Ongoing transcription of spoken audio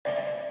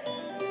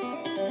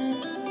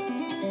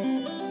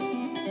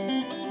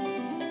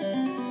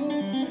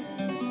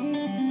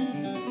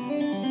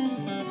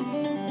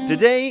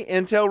Today,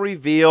 Intel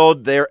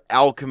revealed their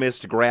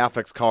Alchemist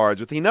graphics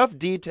cards with enough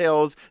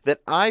details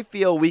that I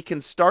feel we can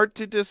start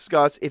to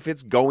discuss if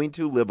it's going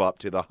to live up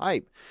to the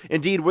hype.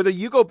 Indeed, whether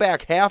you go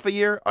back half a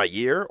year,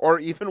 or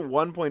even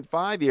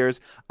 1.5 years,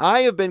 I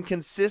have been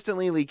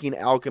consistently leaking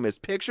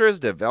Alchemist pictures,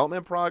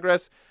 development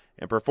progress,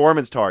 and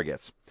performance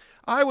targets.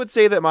 I would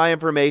say that my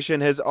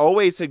information has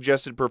always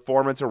suggested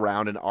performance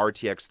around an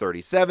RTX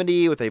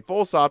 3070 with a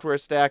full software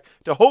stack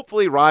to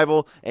hopefully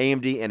rival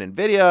AMD and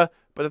Nvidia,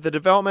 but that the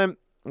development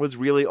was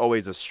really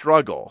always a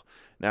struggle.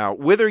 Now,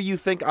 whether you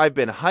think I've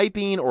been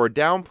hyping or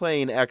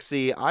downplaying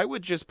Xe, I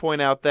would just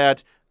point out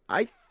that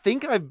I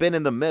think I've been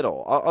in the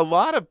middle. A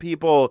lot of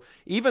people,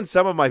 even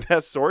some of my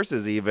best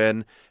sources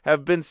even,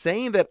 have been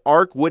saying that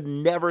ARC would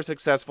never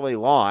successfully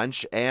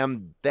launch,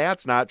 and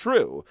that's not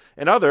true.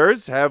 And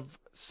others have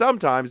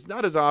sometimes,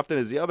 not as often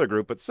as the other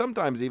group, but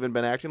sometimes even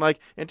been acting like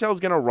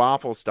Intel's gonna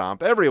raffle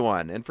stomp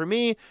everyone. And for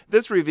me,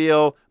 this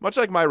reveal, much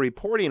like my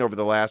reporting over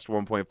the last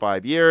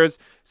 1.5 years,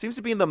 seems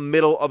to be in the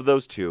middle of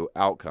those two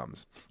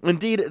outcomes.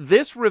 Indeed,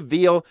 this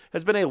reveal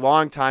has been a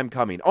long time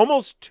coming,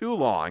 almost too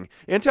long.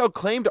 Intel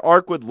claimed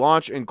ARC would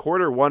launch in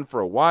Q1 for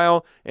a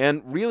while,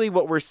 and really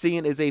what we're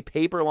seeing is a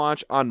paper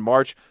launch on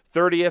March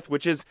 30th,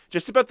 which is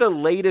just about the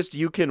latest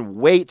you can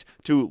wait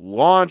to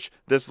launch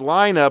this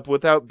lineup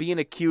without being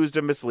accused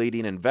of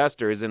misleading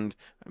investors, and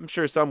I'm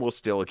sure some will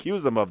still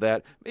accuse them of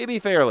that, maybe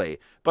fairly.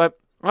 But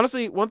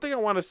honestly, one thing I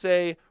want to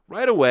say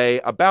right away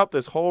about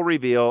this whole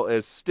reveal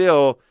is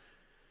still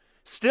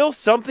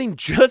something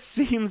just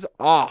seems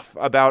off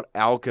about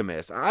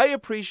Alchemist. I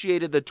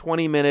appreciated the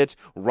 20-minute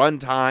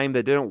runtime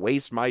that didn't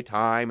waste my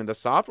time, and the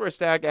software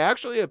stack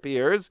actually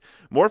appears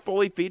more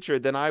fully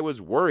featured than I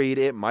was worried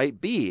it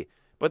might be.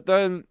 But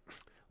then,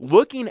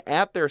 looking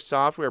at their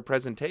software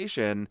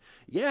presentation,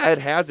 yeah, it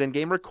has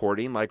in-game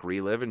recording like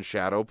Relive and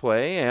Shadow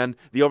Play, and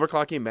the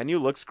overclocking menu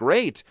looks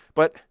great.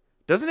 But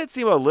doesn't it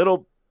seem a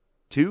little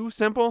too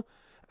simple?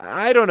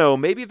 I don't know,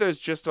 maybe there's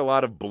just a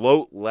lot of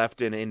bloat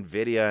left in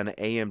NVIDIA and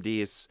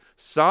AMD's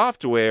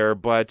software,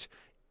 but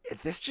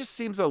this just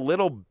seems a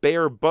little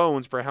bare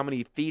bones for how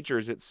many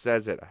features it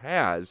says it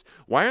has.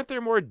 Why aren't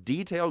there more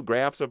detailed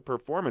graphs of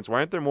performance? Why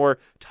aren't there more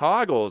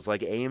toggles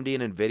like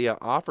AMD and NVIDIA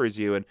offers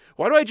you? And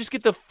why do I just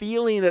get the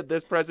feeling that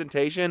this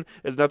presentation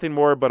is nothing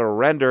more but a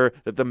render,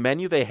 that the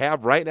menu they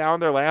have right now in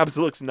their labs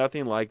looks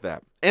nothing like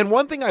that? And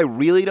one thing I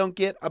really don't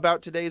get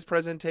about today's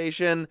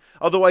presentation,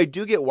 although I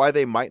do get why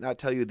they might not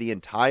tell you the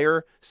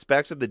entire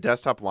specs of the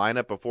desktop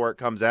lineup before it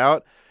comes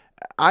out,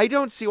 I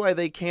don't see why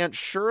they can't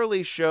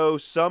surely show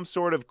some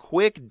sort of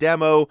quick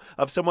demo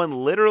of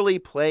someone literally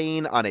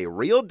playing on a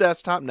real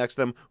desktop next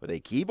to them with a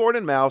keyboard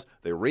and mouse,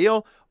 the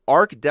real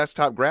ARC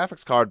desktop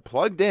graphics card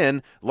plugged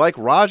in, like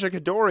Raja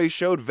Koduri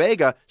showed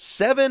Vega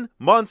 7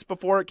 months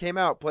before it came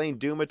out, playing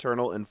Doom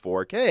Eternal in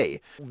 4K.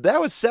 That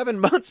was 7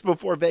 months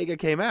before Vega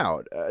came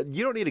out.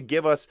 You don't need to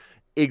give us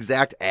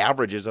exact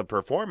averages of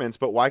performance,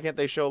 but why can't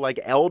they show like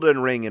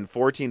Elden Ring in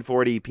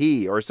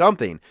 1440p or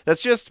something?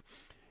 That's just,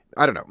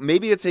 I don't know,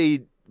 maybe it's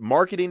a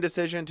marketing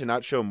decision to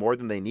not show more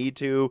than they need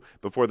to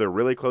before they're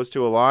really close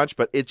to a launch,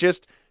 but it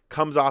just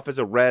comes off as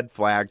a red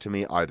flag to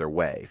me either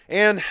way.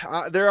 And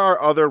there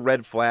are other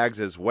red flags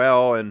as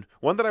well, and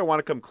one that I want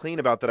to come clean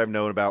about that I've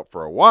known about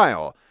for a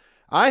while.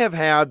 I have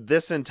had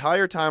this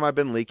entire time I've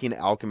been leaking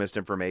Alchemist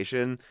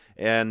information,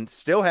 and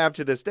still have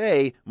to this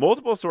day,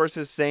 multiple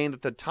sources saying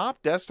that the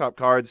top desktop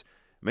cards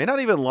may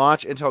not even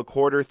launch until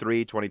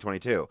Q3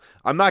 2022.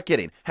 I'm not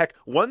kidding. Heck,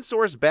 one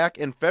source back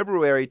in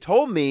February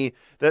told me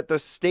that the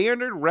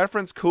standard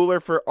reference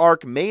cooler for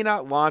ARC may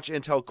not launch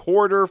until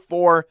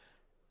Q4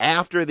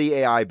 after the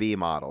AIB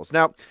models.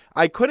 Now,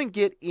 I couldn't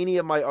get any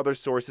of my other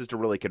sources to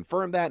really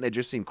confirm that, and it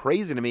just seemed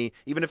crazy to me,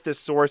 even if this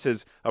source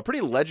has a pretty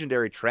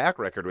legendary track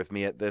record with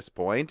me at this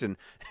point. And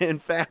in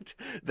fact,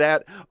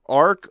 that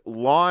ARC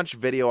launch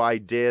video I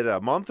did a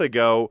month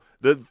ago,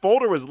 the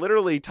folder was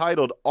literally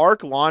titled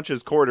ARC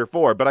Launches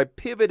Q4, but I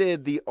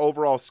pivoted the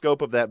overall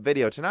scope of that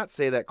video to not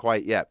say that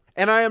quite yet.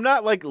 And I am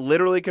not like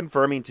literally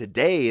confirming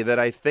today that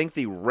I think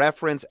the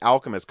reference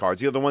Alchemist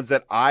cards, the ones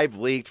that I've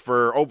leaked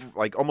for over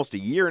like almost a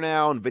year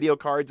now, and Video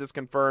Cards is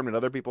confirmed and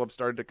other people have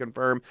started to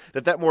confirm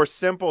that more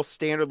simple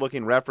standard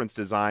looking reference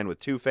design with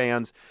 2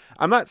 fans,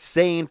 I'm not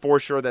saying for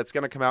sure that's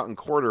going to come out in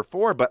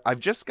Q4, but I've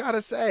just got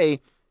to say,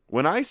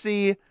 when I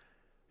see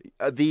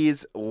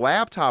these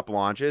laptop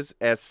launches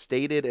as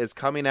stated as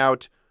coming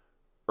out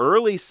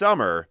early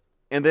summer,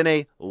 and then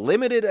a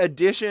limited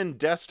edition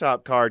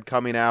desktop card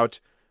coming out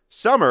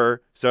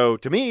summer, so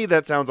to me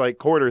that sounds like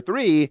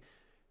Q3.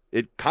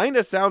 It kind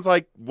of sounds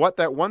like what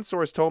that one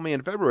source told me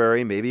in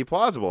February may be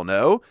plausible.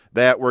 No,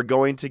 that we're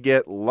going to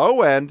get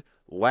low-end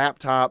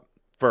laptop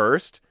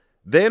first,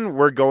 then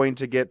we're going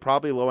to get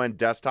probably low-end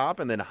desktop,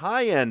 and then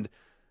high-end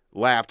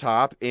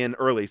laptop in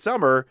early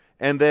summer,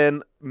 and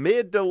then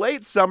mid to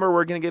late summer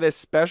we're going to get a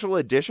special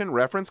edition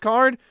reference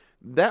card.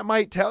 That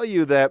might tell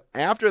you that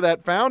after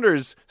that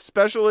Founders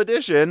special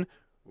edition,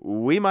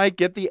 we might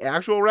get the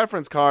actual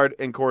reference card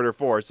in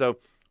Q4. So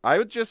I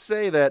would just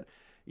say that,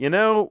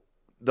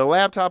 the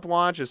laptop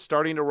launch is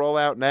starting to roll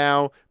out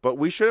now, but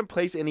we shouldn't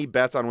place any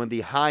bets on when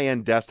the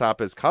high-end desktop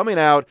is coming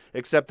out,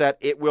 except that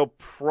it will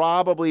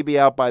probably be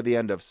out by the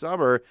end of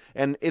summer,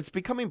 and it's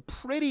becoming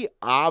pretty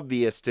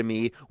obvious to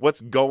me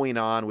what's going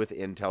on with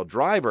Intel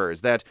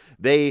drivers, that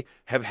they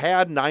have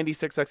had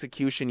 96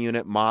 execution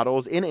unit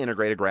models in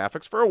integrated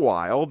graphics for a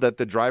while, that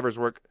the drivers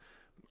work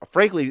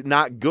frankly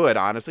not good,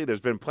 honestly. There's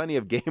been plenty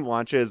of game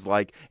launches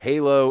like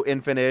Halo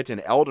Infinite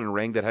and Elden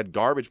Ring that had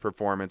garbage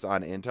performance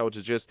on Intel, which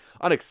is just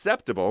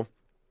unacceptable.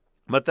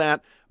 But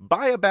that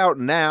by about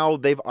now,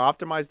 they've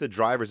optimized the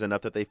drivers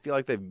enough that they feel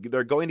like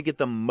they're going to get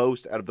the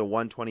most out of the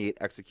 128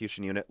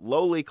 execution unit,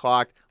 lowly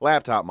clocked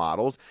laptop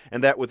models,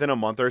 and that within a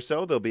month or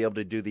so, they'll be able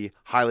to do the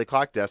highly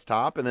clocked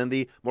desktop and then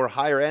the more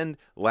higher end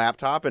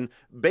laptop. And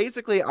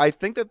basically, I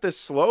think that this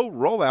slow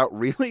rollout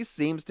really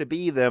seems to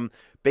be them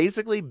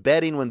basically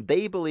betting when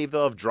they believe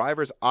they'll have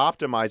drivers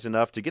optimized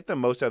enough to get the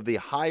most out of the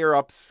higher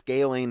up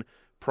scaling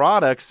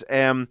products.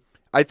 And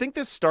I think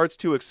this starts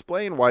to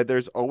explain why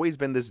there's always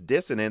been this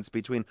dissonance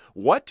between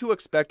what to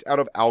expect out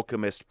of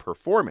Alchemist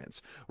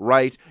performance,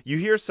 right? You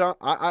hear some,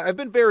 I've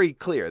been very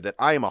clear that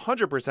I am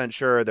 100%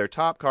 sure their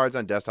top cards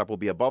on desktop will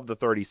be above the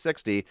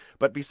 3060,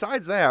 but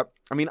besides that,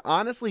 I mean,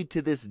 honestly,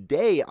 to this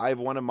day, I have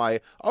one of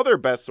my other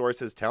best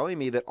sources telling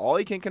me that all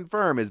he can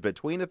confirm is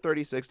between a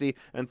 3060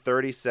 and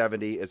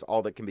 3070 is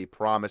all that can be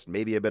promised,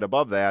 maybe a bit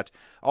above that.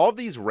 All of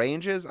these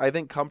ranges, I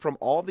think, come from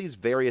all of these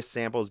various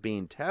samples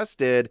being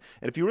tested,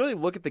 and if you really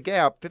look at the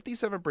gap,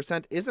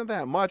 57% isn't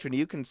that much when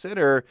you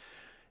consider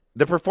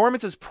the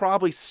performance is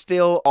probably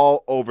still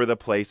all over the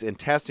place in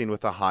testing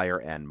with the higher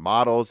end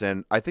models,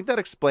 and I think that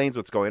explains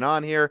what's going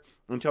on here.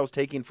 Intel's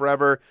taking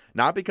forever,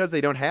 not because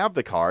they don't have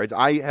the cards.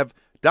 I have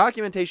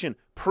documentation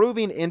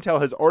proving Intel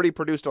has already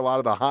produced a lot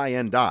of the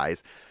high-end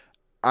dies.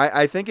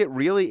 I think it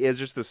really is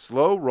just the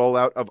slow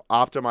rollout of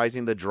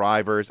optimizing the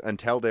drivers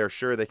until they're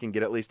sure they can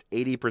get at least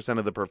 80%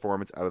 of the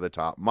performance out of the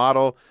top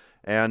model.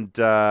 And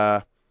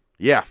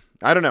yeah,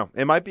 I don't know.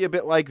 It might be a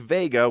bit like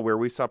Vega, where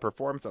we saw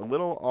performance a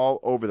little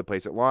all over the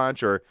place at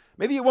launch, or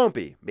maybe it won't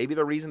be. Maybe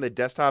the reason the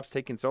desktop's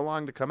taking so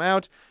long to come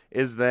out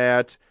is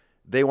that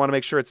they want to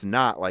make sure it's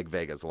not like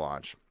Vega's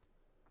launch.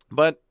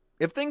 But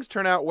if things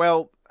turn out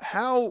well,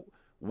 how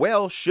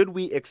well should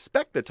we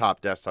expect the top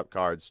desktop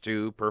cards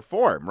to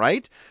perform,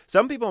 right?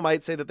 Some people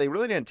might say that they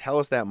really didn't tell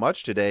us that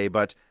much today,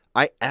 but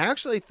I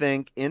actually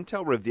think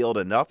Intel revealed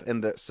enough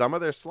in some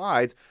of their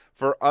slides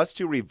for us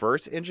to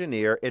reverse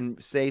engineer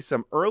and say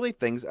some early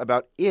things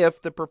about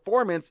if the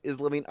performance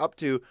is living up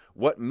to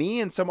what me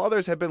and some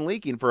others have been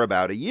leaking for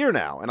about a year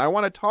now. And I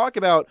want to talk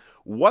about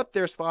what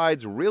their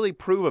slides really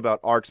prove about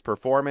ARC's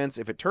performance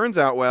if it turns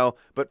out well,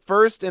 but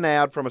first an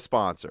ad from a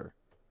sponsor.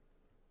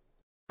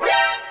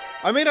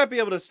 I may not be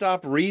able to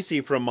stop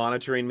Reese from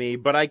monitoring me,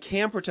 but I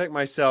can protect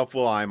myself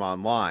while I'm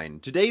online.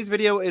 Today's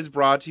video is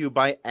brought to you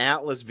by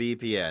Atlas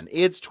VPN.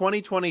 It's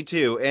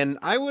 2022, and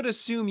I would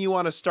assume you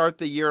want to start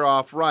the year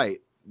off right,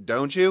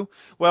 don't you?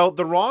 Well,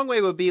 the wrong way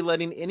would be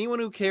letting anyone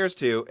who cares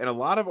to, and a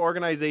lot of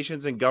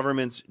organizations and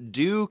governments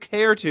do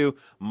care to,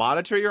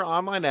 monitor your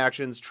online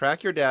actions,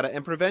 track your data,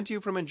 and prevent you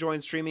from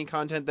enjoying streaming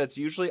content that's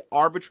usually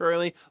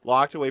arbitrarily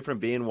locked away from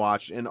being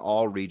watched in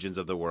all regions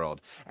of the world.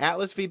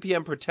 Atlas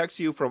VPN protects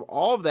you from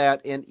all of that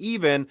and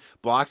even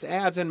blocks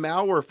ads and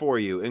malware for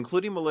you,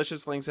 including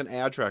malicious links and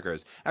ad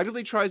trackers.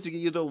 Actively tries to get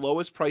you the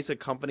lowest price a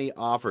company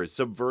offers,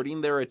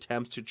 subverting their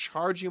attempts to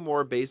charge you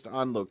more based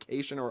on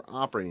location or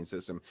operating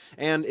system.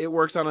 And it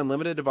works on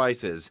unlimited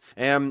devices.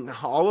 And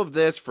all of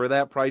this for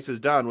that price is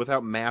done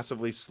without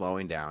massively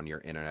slowing down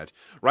your internet.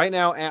 Right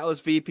now, Atlas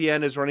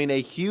VPN is running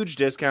a huge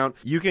discount.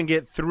 You can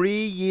get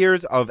 3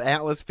 years of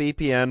Atlas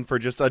VPN for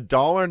just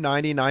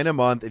 $1.99 a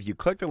month if you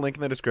click the link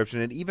in the description.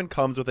 It even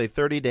comes with a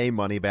 30-day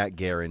money-back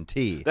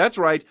guarantee. That's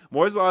right,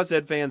 Moore's Law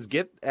Z fans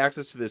get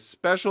access to this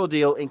special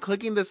deal, and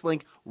clicking this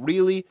link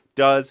really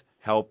does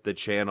help the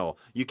channel.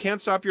 You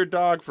can't stop your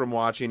dog from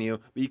watching you,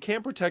 but you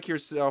can protect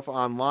yourself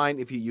online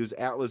if you use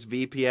Atlas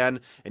VPN,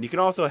 and you can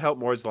also help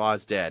Moore's Law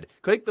is Dead.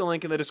 Click the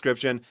link in the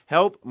description,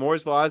 help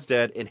Moore's Law is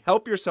Dead, and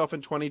help yourself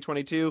in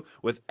 2022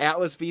 with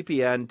Atlas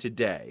VPN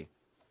today.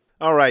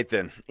 All right,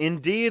 then.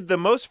 Indeed, the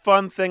most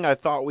fun thing I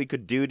thought we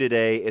could do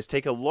today is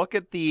take a look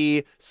at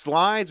the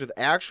slides with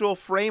actual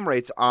frame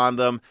rates on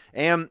them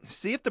and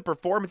see if the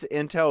performance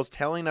Intel is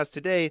telling us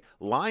today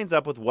lines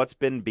up with what's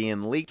been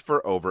being leaked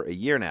for over a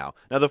year now.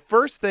 Now, the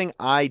first thing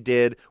I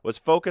did was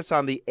focus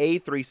on the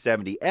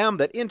A370M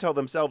that Intel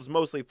themselves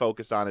mostly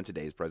focused on in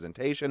today's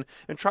presentation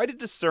and try to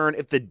discern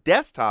if the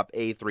desktop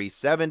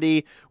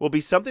A370 will be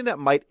something that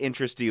might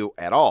interest you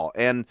at all.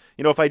 And,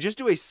 you know, if I just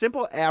do a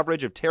simple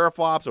average of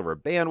teraflops over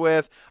bandwidth,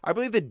 I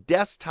believe the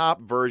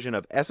desktop version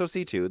of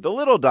SoC2, the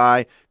little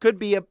die, could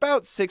be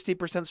about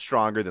 60%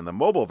 stronger than the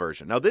mobile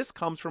version. Now, this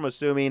comes from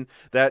assuming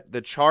that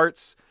the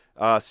charts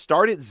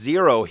start at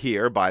 0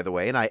 here, by the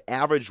way, and I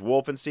averaged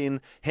Wolfenstein,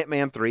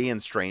 Hitman 3,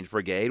 and Strange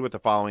Brigade with the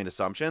following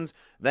assumptions: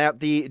 that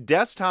the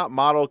desktop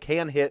model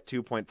can hit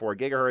 2.4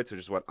 gigahertz, which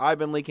is what I've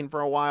been leaking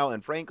for a while,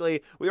 and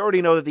frankly, we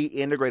already know that the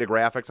integrated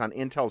graphics on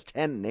Intel's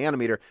 10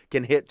 nanometer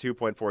can hit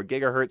 2.4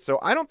 gigahertz, so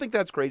I don't think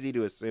that's crazy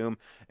to assume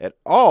at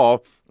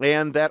all.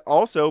 And that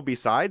also,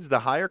 besides the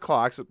higher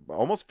clocks,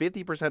 almost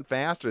 50%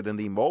 faster than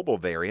the mobile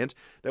variant,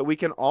 that we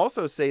can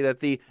also say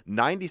that the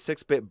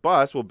 96-bit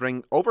bus will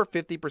bring over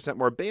 50%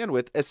 more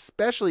bandwidth,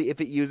 especially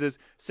if it uses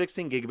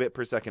 16 gigabit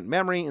per second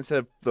memory instead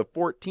of the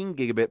 14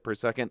 gigabit per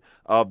second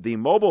of the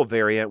mobile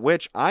variant,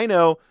 which I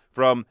know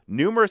from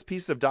numerous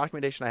pieces of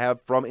documentation I have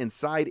from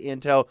inside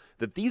Intel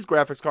that these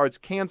graphics cards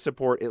can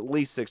support at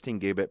least 16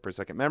 gigabit per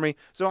second memory,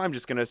 so I'm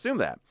just going to assume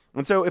that.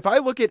 And so if I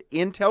look at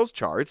Intel's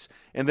charts,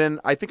 and then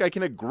I think I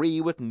can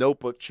agree with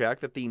Notebook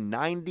Check that the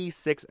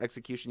 96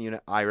 execution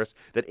unit Iris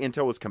that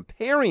Intel was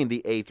comparing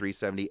the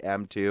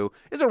A370M to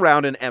is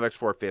around an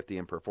MX450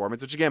 in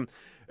performance, which again,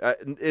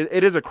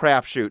 it is a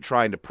crapshoot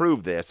trying to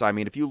prove this. I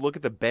mean, if you look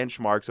at the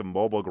benchmarks of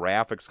mobile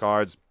graphics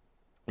cards,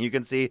 you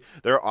can see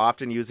they're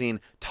often using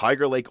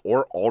Tiger Lake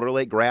or Alder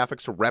Lake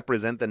graphics to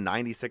represent the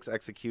 96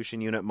 execution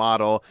unit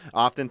model.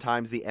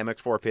 Oftentimes, the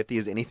MX450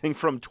 is anything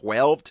from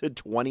 12 to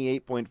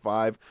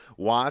 28.5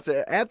 watts.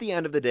 At the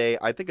end of the day,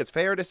 I think it's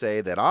fair to say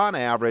that on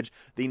average,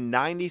 the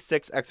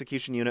 96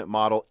 execution unit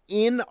model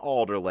in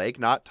Alder Lake,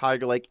 not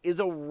Tiger Lake, is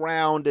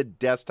around a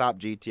desktop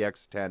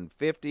GTX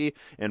 1050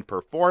 in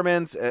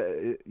performance,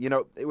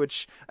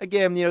 which,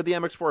 again, the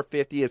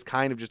MX450 is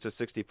kind of just a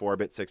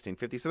 64-bit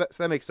 1650, so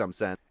that makes some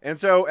sense. And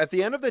so at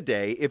the end of the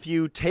day, if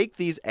you take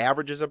these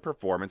averages of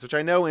performance, which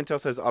I know Intel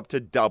says up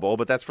to double,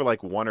 but that's for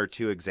like 1 or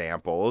 2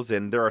 examples,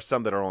 and there are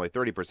some that are only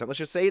 30%. Let's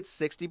just say it's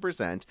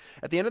 60%.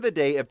 At the end of the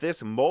day, if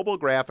this mobile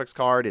graphics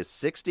card is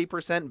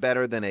 60%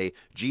 better than a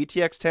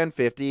GTX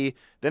 1050,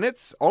 then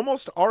it's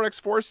almost RX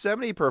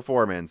 470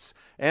 performance.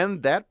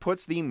 And that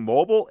puts the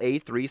mobile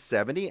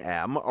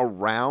A370M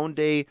around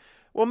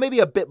maybe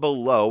a bit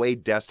below a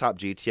desktop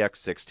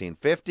GTX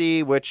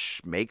 1650,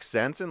 which makes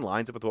sense and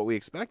lines up with what we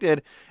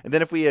expected. And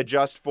then if we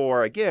adjust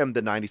for, again,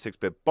 the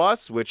 96-bit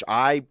bus, which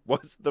I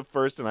was the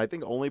first and I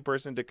think only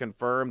person to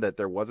confirm that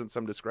there wasn't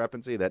some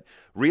discrepancy, that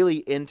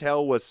really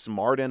Intel was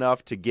smart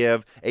enough to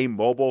give a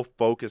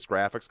mobile-focused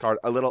graphics card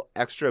a little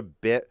extra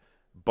bit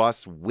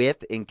bus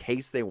width in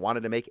case they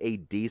wanted to make a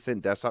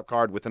decent desktop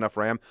card with enough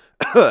RAM,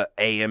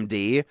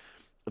 AMD.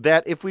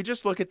 That if we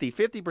just look at the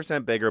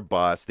 50% bigger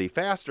bus, the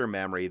faster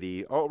memory,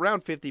 the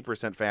around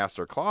 50%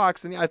 faster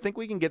clocks, then I think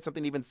we can get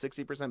something even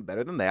 60%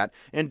 better than that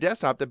in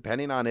desktop,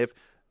 depending on if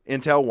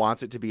Intel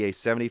wants it to be a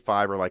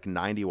 75 or like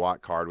 90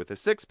 watt card with a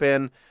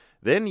 6-pin.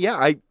 Then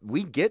yeah,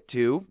 we get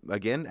to,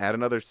 again, add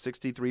another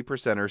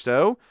 63% or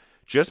so,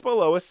 just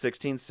below a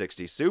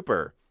 1660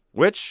 Super,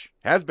 which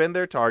has been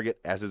their target,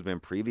 as has been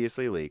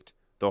previously leaked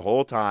the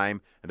whole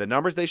time. And the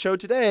numbers they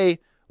showed today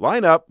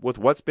line up with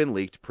what's been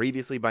leaked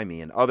previously by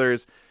me and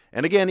others.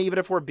 And again, even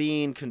if we're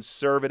being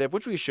conservative,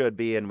 which we should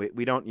be, and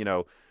we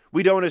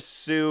don't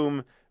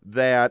assume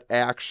that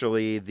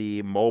actually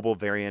the mobile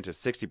variant is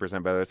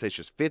 60% better. Let's say it's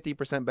just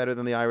 50% better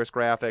than the Iris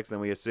graphics. Then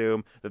we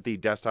assume that the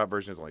desktop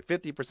version is only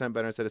 50%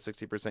 better instead of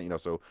 60%.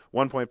 So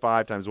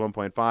 1.5 times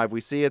 1.5,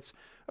 we see it's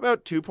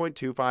about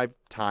 2.25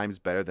 times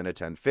better than a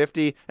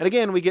 1050. And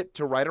again, we get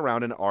to right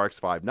around an RX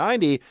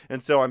 590.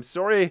 And so I'm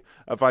sorry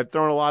if I've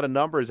thrown a lot of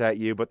numbers at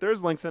you, but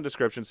there's links in the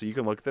description so you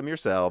can look at them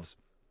yourselves.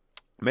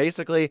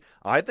 Basically,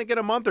 I think in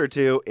a month or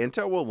two,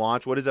 Intel will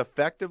launch what is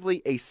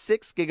effectively a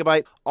 6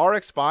 gigabyte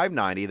RX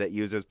 590 that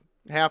uses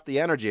half the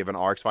energy of an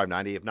RX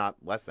 590, if not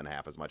less than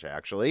half as much,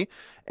 actually.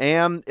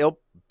 And it'll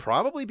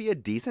probably be a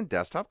decent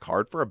desktop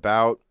card for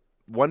about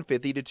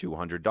 $150 to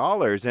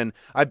 $200. And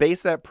I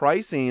base that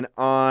pricing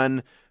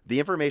on the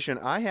information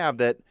I have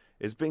that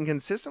has been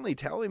consistently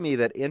telling me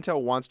that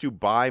Intel wants to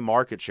buy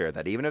market share,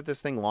 that even if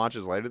this thing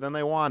launches later than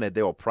they wanted,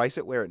 they will price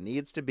it where it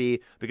needs to be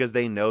because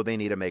they know they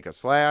need to make a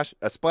splash.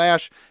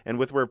 And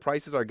with where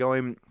prices are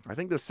going, I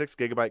think the 6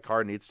 gigabyte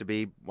card needs to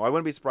be, I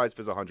wouldn't be surprised if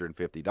it's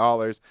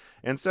 $150.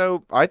 And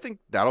so I think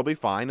that'll be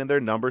fine, and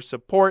their numbers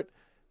support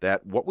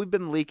that what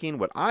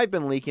I've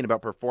been leaking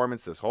about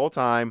performance this whole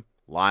time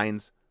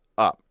lines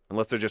up,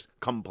 unless they're just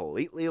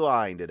completely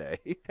lying today.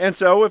 And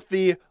so if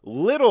the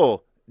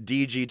little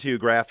DG2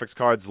 graphics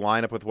cards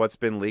line up with what's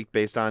been leaked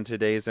based on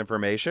today's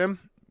information,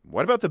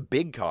 what about the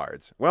big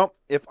cards? Well,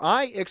 if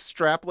I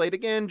extrapolate,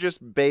 again,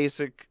 just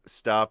basic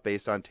stuff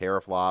based on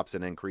teraflops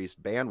and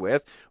increased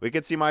bandwidth, we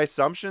could see my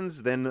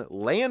assumptions then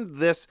land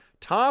this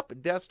top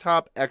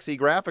desktop Xe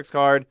graphics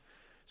card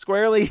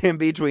squarely in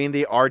between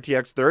the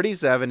RTX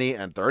 3070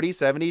 and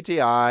 3070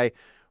 Ti,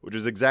 which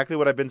is exactly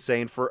what I've been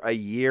saying for a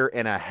year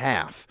and a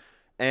half.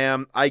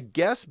 And I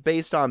guess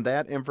based on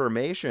that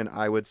information,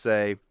 I would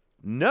say,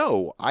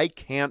 no, I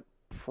can't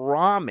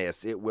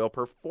promise it will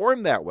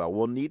perform that well.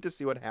 We'll need to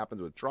see what happens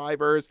with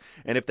drivers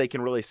and if they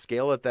can really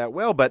scale it that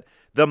well, but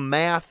the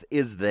math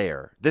is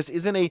there. This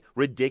isn't a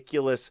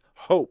ridiculous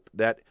hope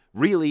that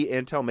really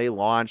Intel may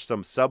launch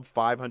some sub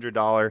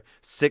 $500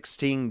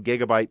 16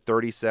 gigabyte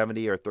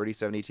 3070 or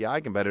 3070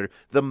 Ti competitor,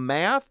 the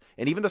math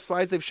and even the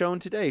slides they've shown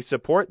today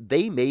support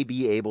they may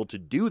be able to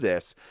do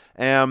this.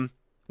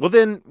 Well,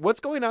 then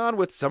what's going on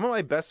with some of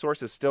my best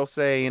sources still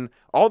saying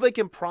all they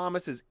can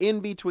promise is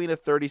in between a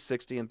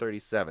 3060 and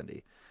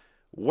 3070?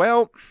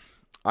 Well,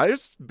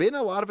 there's been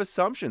a lot of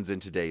assumptions in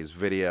today's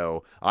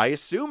video. I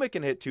assume it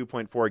can hit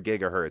 2.4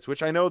 gigahertz,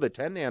 which I know the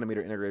 10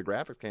 nanometer integrated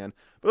graphics can,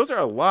 but those are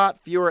a lot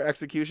fewer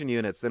execution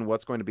units than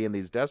what's going to be in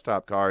these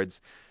desktop cards.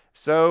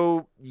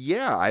 So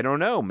yeah, I don't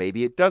know.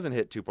 Maybe it doesn't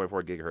hit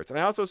 2.4 gigahertz. And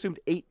I also assumed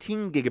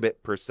 18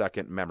 gigabit per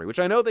second memory, which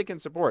I know they can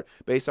support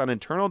based on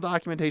internal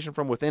documentation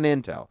from within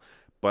Intel.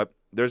 But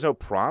there's no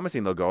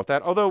promising they'll go with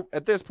that. Although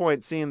at this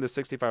point, seeing the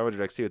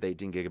 6500 XT with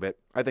 18 gigabit,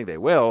 I think they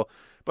will.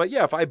 But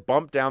yeah, if I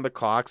bump down the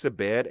clocks a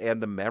bit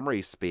and the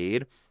memory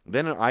speed,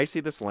 then I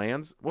see this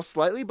lands, well,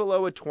 slightly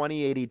below a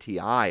 2080 Ti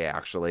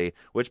actually,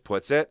 which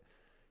puts it,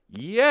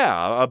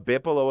 yeah, a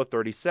bit below a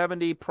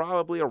 3070,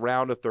 probably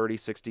around a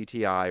 3060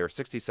 Ti or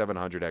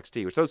 6700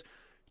 XT, which those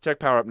tech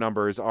power up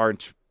numbers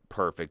aren't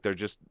perfect. They're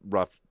just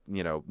rough,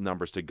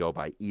 numbers to go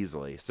by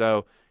easily.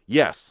 So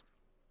yes.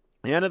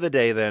 At the end of the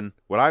day, then,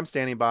 what I'm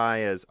standing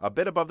by is a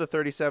bit above the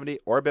 3070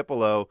 or a bit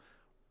below,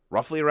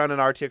 roughly around an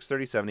RTX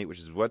 3070, which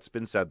is what's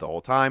been said the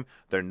whole time.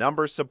 Their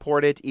numbers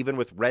support it, even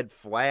with red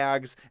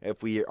flags,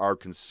 if we are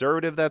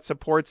conservative, that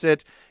supports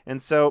it.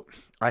 And so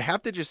I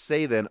have to just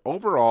say then,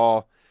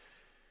 overall,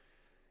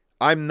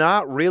 I'm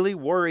not really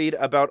worried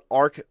about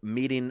ARC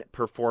meeting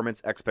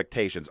performance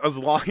expectations, as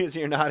long as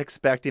you're not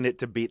expecting it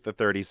to beat the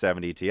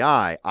 3070 Ti.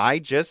 I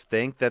just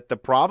think that the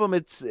problem,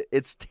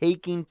 it's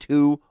taking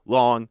too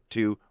long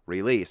to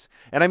release.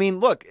 And I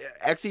mean, look,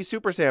 Xe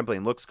super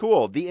sampling looks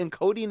cool. The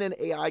encoding and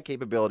AI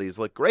capabilities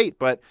look great,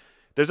 but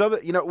there's other,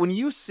 when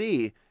you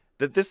see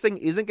that this thing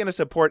isn't going to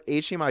support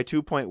HDMI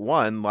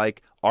 2.1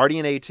 like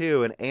RDNA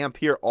 2 and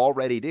Ampere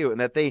already do,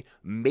 and that they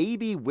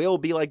maybe will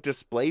be like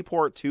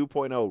DisplayPort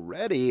 2.0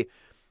 ready,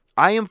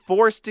 I am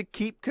forced to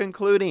keep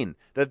concluding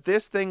that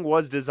this thing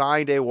was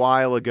designed a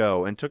while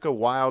ago and took a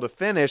while to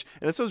finish,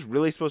 and this was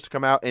really supposed to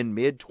come out in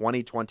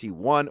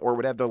mid-2021 or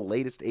would have the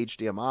latest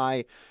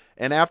HDMI.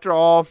 And after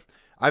all,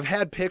 I've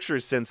had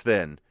pictures since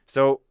then,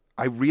 so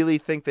I really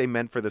think they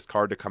meant for this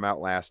card to come out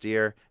last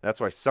year.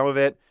 That's why some of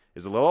it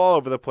is a little all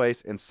over the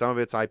place, and some of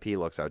its IP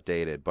looks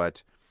outdated.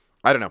 But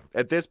I don't know.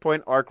 At this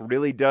point, ARC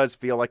really does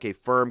feel like a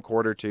firm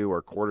Q2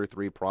 or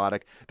Q3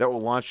 product that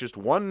will launch just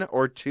 1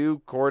 or 2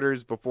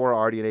 quarters before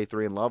RDNA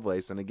 3 and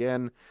Lovelace. And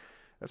again,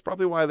 that's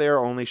probably why they are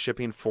only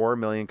shipping 4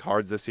 million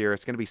cards this year.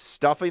 It's going to be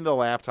stuffing the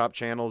laptop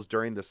channels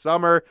during the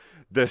summer,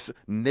 this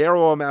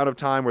narrow amount of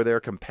time where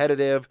they're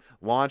competitive,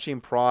 launching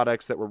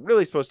products that were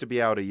really supposed to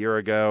be out a year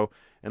ago.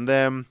 And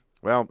then,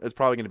 well, it's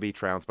probably going to be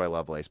trounced by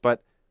Lovelace.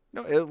 But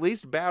at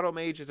least Battle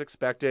Mage is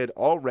expected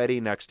already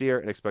next year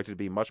and expected to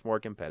be much more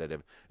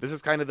competitive. This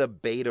is kind of the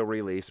beta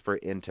release for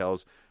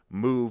Intel's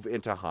move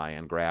into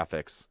high-end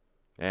graphics.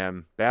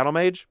 And Battle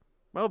Mage,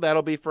 well,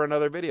 that'll be for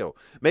another video.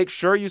 Make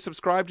sure you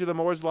subscribe to the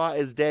Moore's Law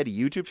is Dead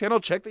YouTube channel.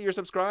 Check that you're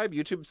subscribed.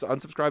 YouTube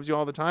unsubscribes you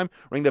all the time.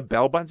 Ring the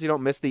bell button so you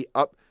don't miss the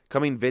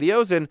upcoming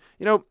videos. And,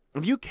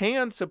 if you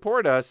can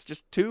support us,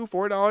 just $2,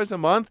 $4 a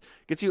month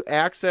gets you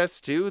access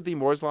to the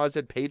Moore's Law is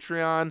Dead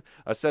Patreon,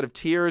 a set of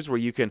tiers where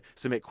you can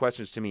submit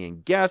questions to me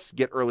and guests,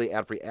 get early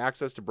ad-free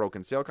access to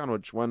Broken SaleCon,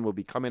 which one will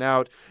be coming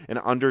out in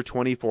under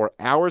 24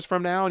 hours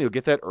from now, and you'll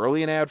get that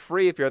early and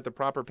ad-free if you're at the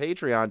proper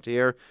Patreon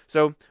tier.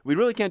 So we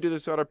really can't do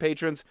this without our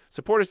patrons.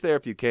 Support us there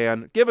if you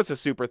can. Give us a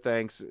super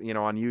thanks,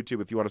 on YouTube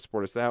if you want to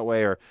support us that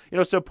way, or,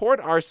 support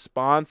our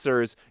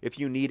sponsors if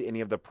you need any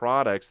of the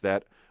products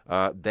that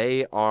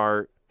they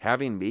are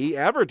having me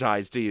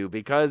advertise to you,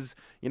 because,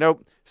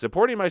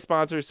 supporting my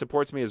sponsors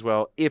supports me as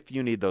well if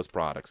you need those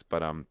products.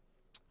 But I'm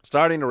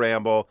starting to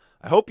ramble.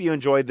 I hope you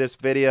enjoyed this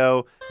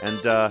video, and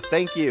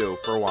thank you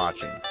for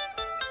watching.